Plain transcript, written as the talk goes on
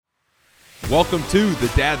Welcome to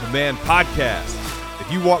the Dad the Man podcast.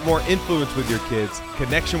 If you want more influence with your kids,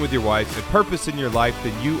 connection with your wife, and purpose in your life,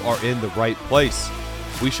 then you are in the right place.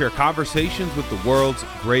 We share conversations with the world's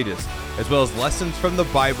greatest, as well as lessons from the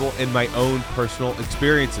Bible and my own personal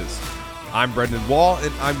experiences. I'm Brendan Wall,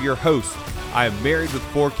 and I'm your host. I am married with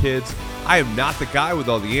 4 kids. I am not the guy with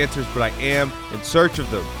all the answers, but I am in search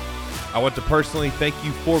of them. I want to personally thank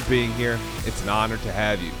you for being here. It's an honor to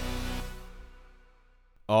have you.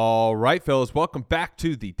 All right, fellas, welcome back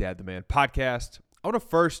to the Dad the Man podcast. I want to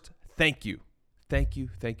first thank you. Thank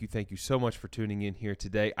you so much for tuning in here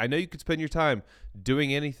today. I know you could spend your time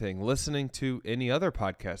doing anything, listening to any other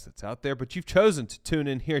podcast that's out there, but you've chosen to tune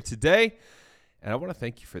in here today, and I want to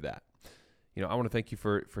thank you for that. I want to thank you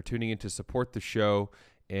for tuning in to support the show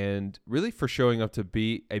and really for showing up to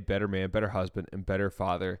be a better man, better husband, and better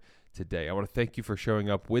father today. I want to thank you for showing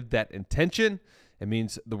up with that intention. It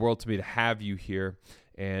means the world to me to have you here.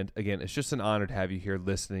 And again, it's just an honor to have you here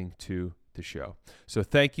listening to the show. So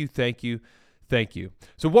thank you.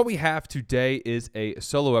 So what we have today is a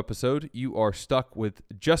solo episode. You are stuck with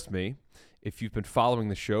just me. If you've been following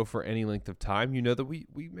the show for any length of time, you know that we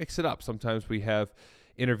mix it up. Sometimes we have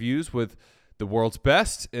interviews with the world's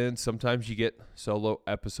best, and sometimes you get solo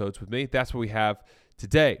episodes with me. That's what we have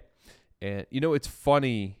today. And it's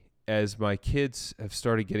funny, as my kids have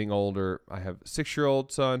started getting older, I have a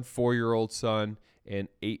 6-year-old son, 4-year-old son, and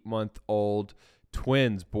 8-month-old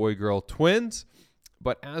twins, boy-girl twins.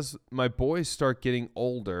 But as my boys start getting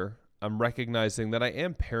older, I'm recognizing that I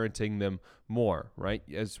am parenting them more, right?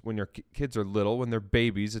 As when your kids are little, when they're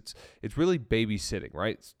babies, it's really babysitting,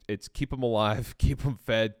 right? It's keep them alive, keep them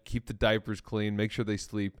fed, keep the diapers clean, make sure they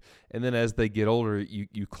sleep. And then as they get older,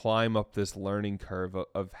 you climb up this learning curve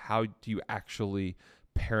of how do you actually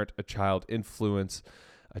parent a child, influence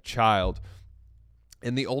a child.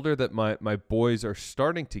 And the older that my boys are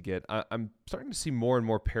starting to get, I'm starting to see more and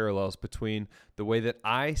more parallels between the way that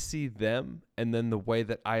I see them and then the way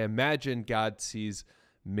that I imagine God sees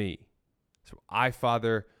me. So I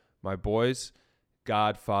father my boys,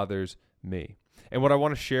 God fathers me. And what I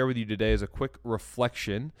want to share with you today is a quick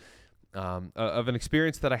reflection of an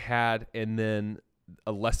experience that I had, and then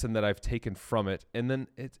a lesson that I've taken from it. And then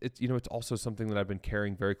it's also something that I've been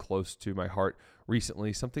carrying very close to my heart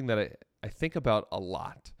recently, something that I think about a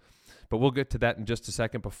lot. But we'll get to that in just a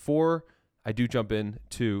second. Before I do jump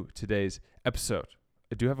into today's episode,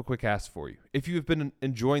 I do have a quick ask for you. If you have been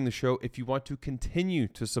enjoying the show, if you want to continue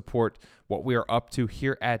to support what we are up to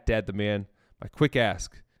here at Dad the Man, my quick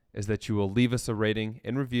ask is that you will leave us a rating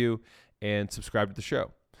and review and subscribe to the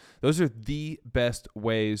show. Those are the best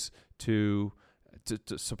ways to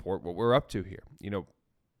support what we're up to here.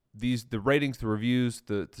 The ratings, the reviews,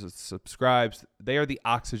 the subscribes, they are the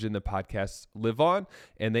oxygen that podcasts live on,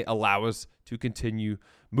 and they allow us to continue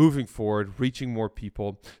moving forward, reaching more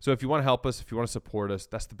people. So if you want to help us, if you want to support us,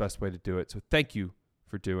 that's the best way to do it. So thank you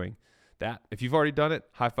for doing that. If you've already done it,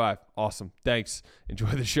 high five. Awesome. Thanks. Enjoy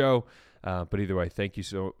the show. But either way, thank you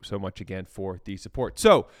so much again for the support.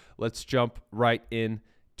 So let's jump right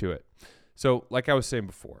into it. So like I was saying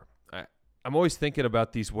before, I'm always thinking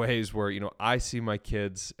about these ways where, I see my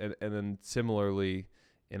kids and then similarly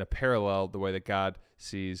in a parallel, the way that God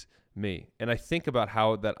sees me. And I think about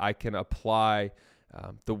how that I can apply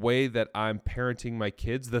the way that I'm parenting my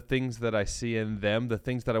kids, the things that I see in them, the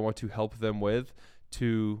things that I want to help them with,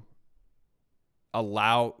 to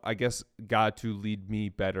allow, I guess, God to lead me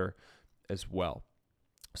better as well.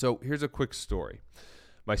 So here's a quick story.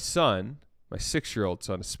 My 6-year-old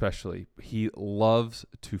son especially, he loves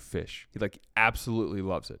to fish. He absolutely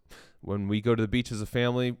loves it. When we go to the beach as a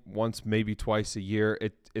family, once, maybe twice a year,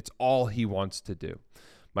 it's all he wants to do.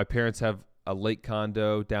 My parents have a lake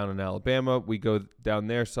condo down in Alabama. We go down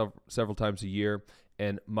there several times a year,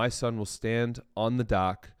 and my son will stand on the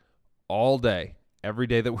dock all day, every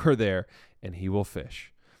day that we're there, and he will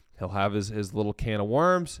fish. He'll have his little can of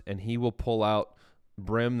worms, and he will pull out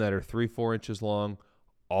brim that are 3-4 inches long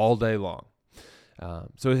all day long.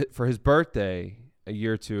 So for his birthday a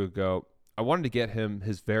year or two ago, I wanted to get him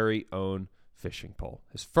his very own fishing pole,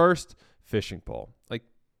 his first fishing pole.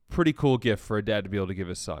 Pretty cool gift for a dad to be able to give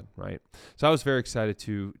his son, right? So I was very excited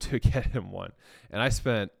to get him one. And I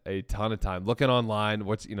spent a ton of time looking online,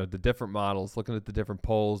 the different models, looking at the different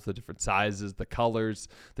poles, the different sizes, the colors,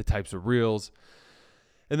 the types of reels.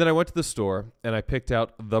 And then I went to the store and I picked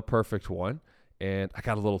out the perfect one. And I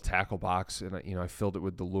got a little tackle box, and I filled it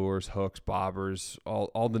with the lures, hooks, bobbers,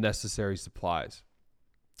 all the necessary supplies.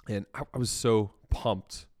 And I was so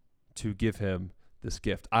pumped to give him this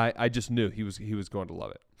gift. I just knew he was going to love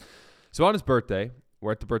it. So on his birthday,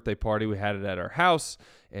 we're at the birthday party. We had it at our house,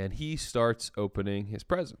 and he starts opening his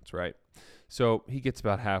presents, right? So he gets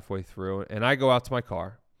about halfway through, and I go out to my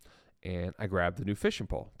car, and I grab the new fishing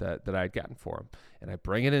pole that I had gotten for him, and I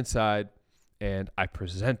bring it inside, and I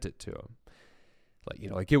present it to him.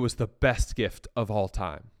 Like it was the best gift of all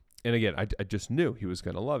time. And again, I just knew he was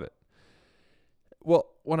going to love it. Well,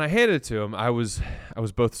 when I handed it to him, I was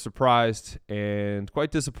both surprised and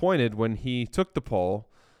quite disappointed when he took the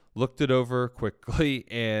pole, looked it over quickly,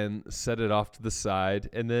 and set it off to the side,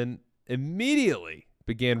 and then immediately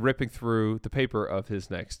began ripping through the paper of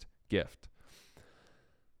his next gift.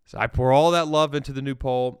 So I pour all that love into the new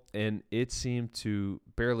pole, and it seemed to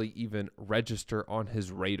barely even register on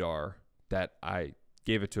his radar that I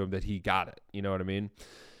gave it to him, that he got it. You know what I mean?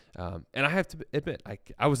 And I have to admit,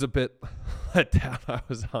 I was a bit let down. I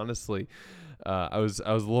was honestly, I was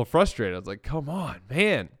a little frustrated. I was like, come on,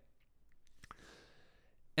 man.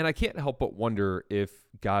 And I can't help but wonder if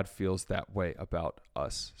God feels that way about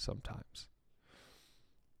us sometimes.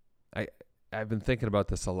 I've been thinking about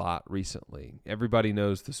this a lot recently. Everybody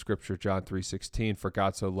knows the scripture, John 3:16, for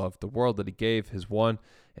God so loved the world that he gave his one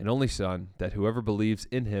and only Son, that whoever believes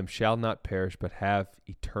in him shall not perish but have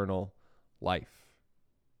eternal life.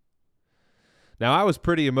 Now, I was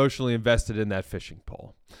pretty emotionally invested in that fishing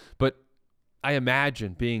pole, but I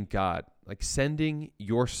imagine being God, like sending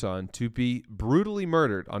your Son to be brutally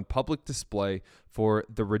murdered on public display for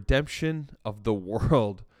the redemption of the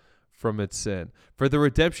world from its sin, for the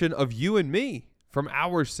redemption of you and me from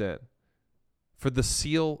our sin, for the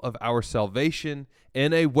seal of our salvation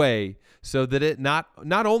in a way so that it not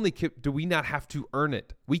only do we not have to earn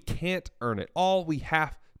it, we can't earn it. All we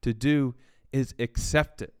have to do is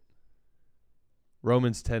accept it.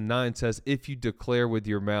 Romans 10:9 says, if you declare with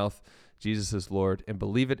your mouth Jesus is Lord and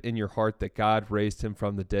believe it in your heart that God raised him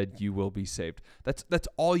from the dead, you will be saved. That's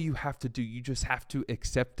all you have to do. You just have to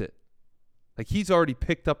accept it. Like he's already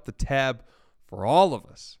picked up the tab for all of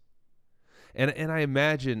us. And I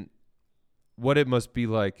imagine what it must be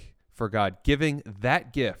like for God giving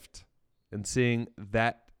that gift and seeing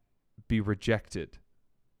that be rejected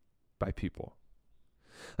by people.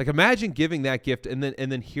 Like imagine giving that gift and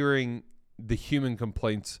then hearing the human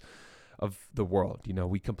complaints of the world. You know,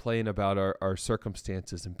 we complain about our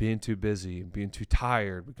circumstances and being too busy and being too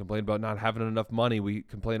tired. We complain about not having enough money. We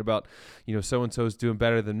complain about, so-and-so is doing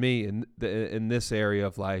better than me in this area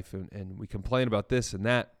of life. And we complain about this and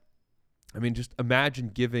that. I mean, just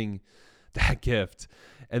imagine giving that gift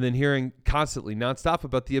and then hearing constantly, nonstop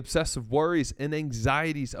about the obsessive worries and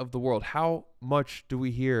anxieties of the world. How much do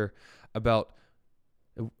we hear about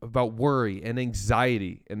worry and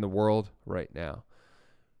anxiety in the world right now?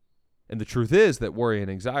 And the truth is that worry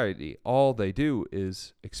and anxiety, all they do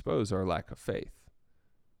is expose our lack of faith.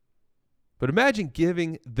 But imagine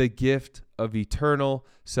giving the gift of eternal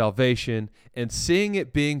salvation and seeing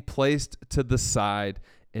it being placed to the side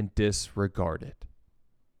and disregarded.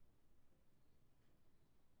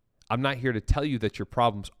 I'm not here to tell you that your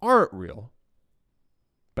problems aren't real,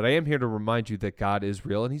 but I am here to remind you that God is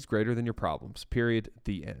real and he's greater than your problems. Period.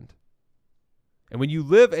 The end. And when you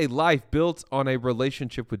live a life built on a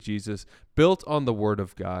relationship with Jesus, built on the Word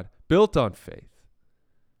of God, built on faith,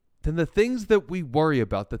 then the things that we worry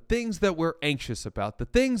about, the things that we're anxious about, the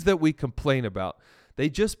things that we complain about, they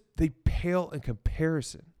pale in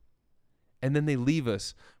comparison. And then they leave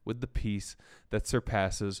us with the peace that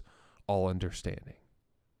surpasses all understanding.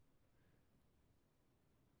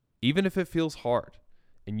 Even if it feels hard,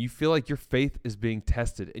 and you feel like your faith is being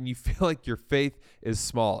tested, and you feel like your faith is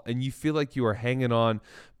small, and you feel like you are hanging on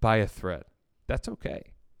by a thread, that's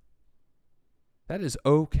okay. That is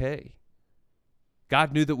okay.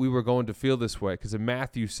 God knew that we were going to feel this way because in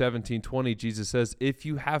Matthew 17:20, Jesus says, if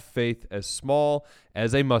you have faith as small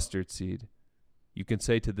as a mustard seed, you can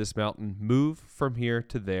say to this mountain, move from here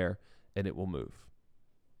to there, and it will move.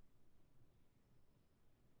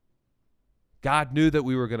 God knew that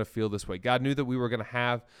we were going to feel this way. God knew that we were going to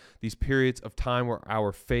have these periods of time where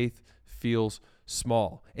our faith feels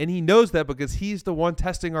small. And he knows that because he's the one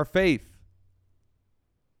testing our faith.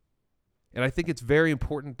 And I think it's very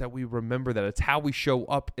important that we remember that. It's how we show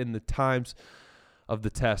up in the times of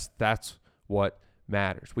the test. That's what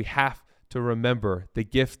matters. We have to remember the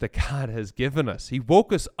gift that God has given us. He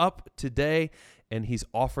woke us up today and he's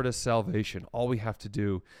offered us salvation. All we have to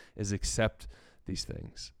do is accept these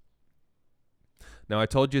things. Now, I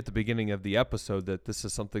told you at the beginning of the episode that this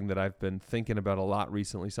is something that I've been thinking about a lot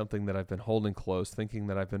recently, something that I've been holding close, something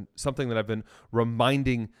that I've been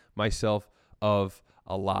reminding myself of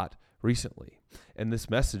a lot recently. And this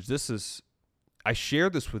message, this is I share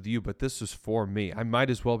this with you, but this is for me. I might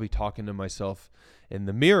as well be talking to myself in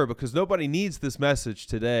the mirror because nobody needs this message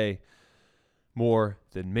today more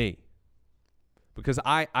than me. Because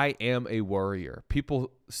I am a worrier.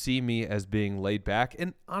 People see me as being laid back,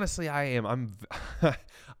 and honestly, I am.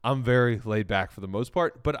 I'm very laid back for the most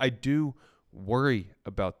part, but I do worry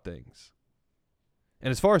about things.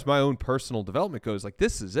 And as far as my own personal development goes, like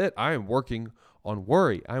this is it. I am working on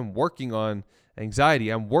worry. I'm working on anxiety.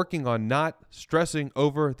 I'm working on not stressing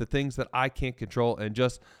over the things that I can't control and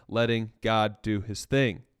just letting God do his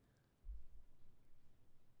thing.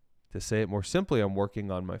 To say it more simply, I'm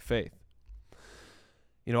working on my faith.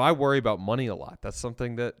 I worry about money a lot. That's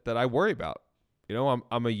something that I worry about.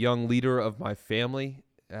 I'm a young leader of my family.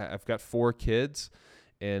 I've got 4 kids,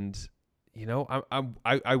 and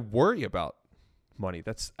I worry about money.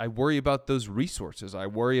 I worry about those resources. I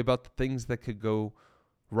worry about the things that could go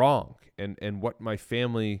wrong and what my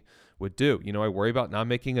family would do. I worry about not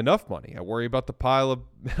making enough money. I worry about the pile of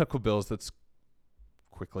medical bills that's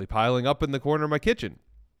quickly piling up in the corner of my kitchen.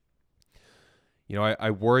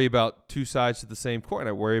 I worry about 2 sides to the same coin.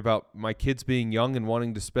 I worry about my kids being young and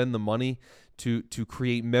wanting to spend the money to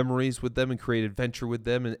create memories with them and create adventure with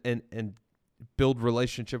them and build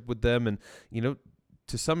relationship with them. And,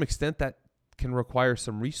 to some extent that can require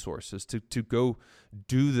some resources to go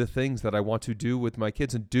do the things that I want to do with my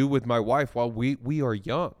kids and do with my wife while we are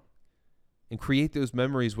young and create those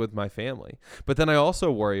memories with my family. But then I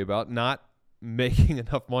also worry about not making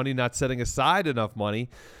enough money, not setting aside enough money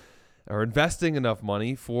or investing enough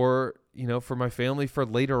money for my family for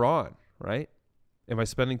later on, right? Am I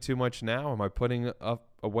spending too much now? Am I putting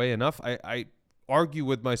away enough? I argue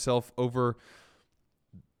with myself over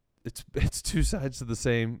it's 2 sides to the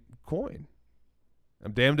same coin.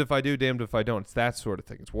 I'm damned if I do, damned if I don't. It's that sort of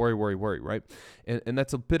thing. It's worry, right? And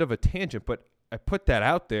that's a bit of a tangent, but I put that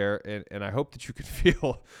out there, and I hope that you can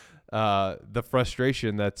feel the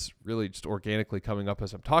frustration that's really just organically coming up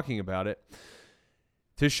as I'm talking about it,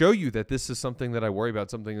 to show you that this is something that I worry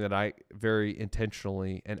about, something that I very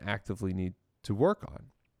intentionally and actively need to work on.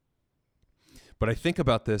 But I think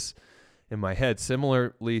about this in my head,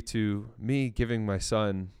 similarly to me giving my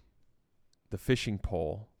son the fishing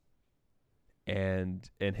pole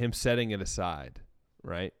and him setting it aside,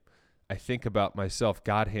 right? I think about myself.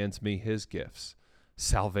 God hands me his gifts: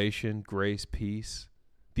 salvation, grace, peace,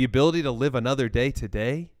 the ability to live another day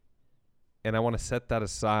today. And I want to set that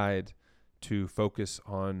aside to focus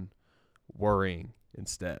on worrying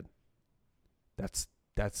instead. That's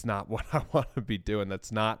not what I want to be doing.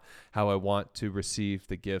 That's not how I want to receive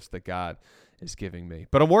the gifts that God is giving me.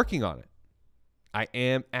 But I'm working on it. I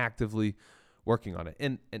am actively working on it.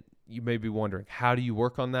 And you may be wondering, how do you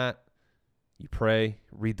work on that? You pray,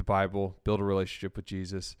 read the Bible, build a relationship with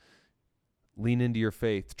Jesus, lean into your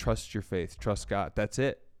faith, trust God. That's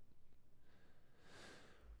it.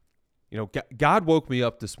 God woke me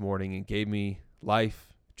up this morning and gave me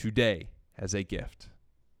life today as a gift.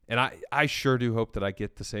 And I sure do hope that I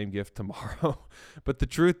get the same gift tomorrow. But the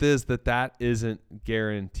truth is that isn't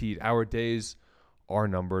guaranteed. Our days are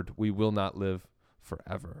numbered. We will not live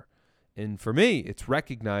forever. And for me, it's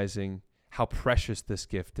recognizing how precious this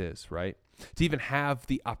gift is, right? To even have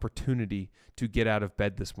the opportunity to get out of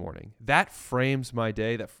bed this morning. That frames my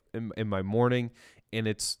day, that in my morning, and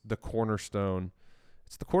it's the cornerstone.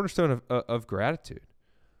 It's the cornerstone of gratitude.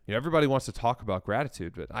 Everybody wants to talk about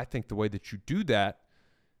gratitude, but I think the way that you do that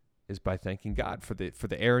is by thanking God for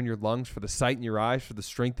the air in your lungs, for the sight in your eyes, for the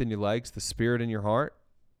strength in your legs, the spirit in your heart.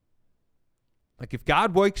 Like if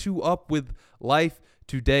God wakes you up with life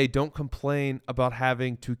today, don't complain about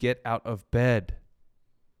having to get out of bed.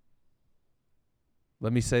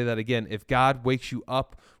 Let me say that again. If God wakes you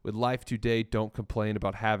up with life today, don't complain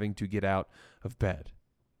about having to get out of bed.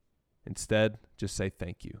 Instead, just say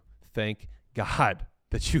thank you. Thank God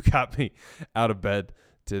that you got me out of bed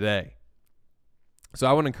today. So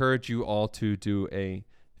I want to encourage you all to do a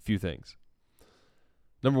few things.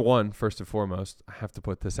 Number one, first and foremost, I have to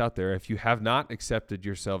put this out there. If you have not accepted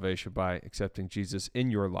your salvation by accepting Jesus in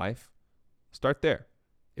your life, start there.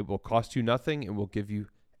 It will cost you nothing. It will give you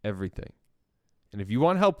everything. And if you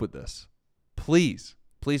want help with this, please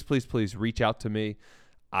reach out to me.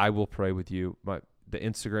 I will pray with you. The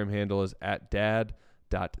Instagram handle is @dad.the.man.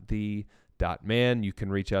 You can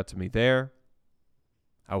reach out to me there.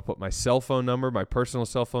 I will put my cell phone number, my personal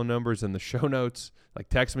cell phone numbers in the show notes. Like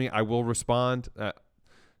text me. I will respond.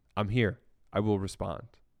 I'm here. I will respond.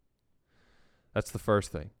 That's the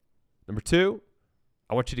first thing. Number two,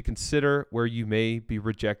 I want you to consider where you may be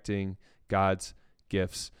rejecting God's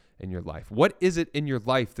gifts in your life. What is it in your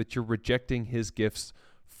life that you're rejecting his gifts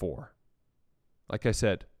for? Like I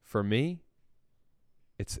said, for me,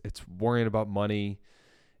 It's worrying about money.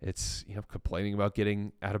 It's complaining about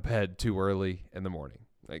getting out of bed too early in the morning.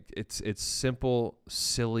 Like it's simple,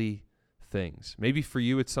 silly things. Maybe for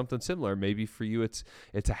you it's something similar. Maybe for you it's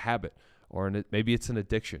a habit, or maybe it's an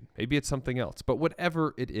addiction. Maybe it's something else. But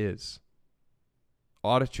whatever it is,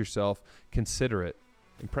 audit yourself, consider it,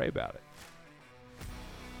 and pray about it.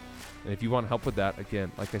 And if you want help with that,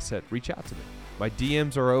 again, like I said, reach out to me. My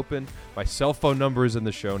DMs are open. My cell phone number is in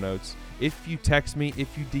the show notes. If you text me,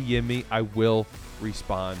 if you DM me, I will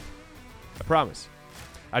respond. I promise.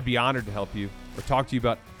 I'd be honored to help you or talk to you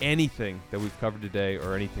about anything that we've covered today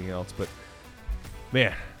or anything else. But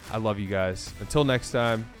man, I love you guys. Until next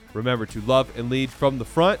time, remember to love and lead from the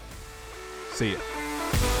front. See ya.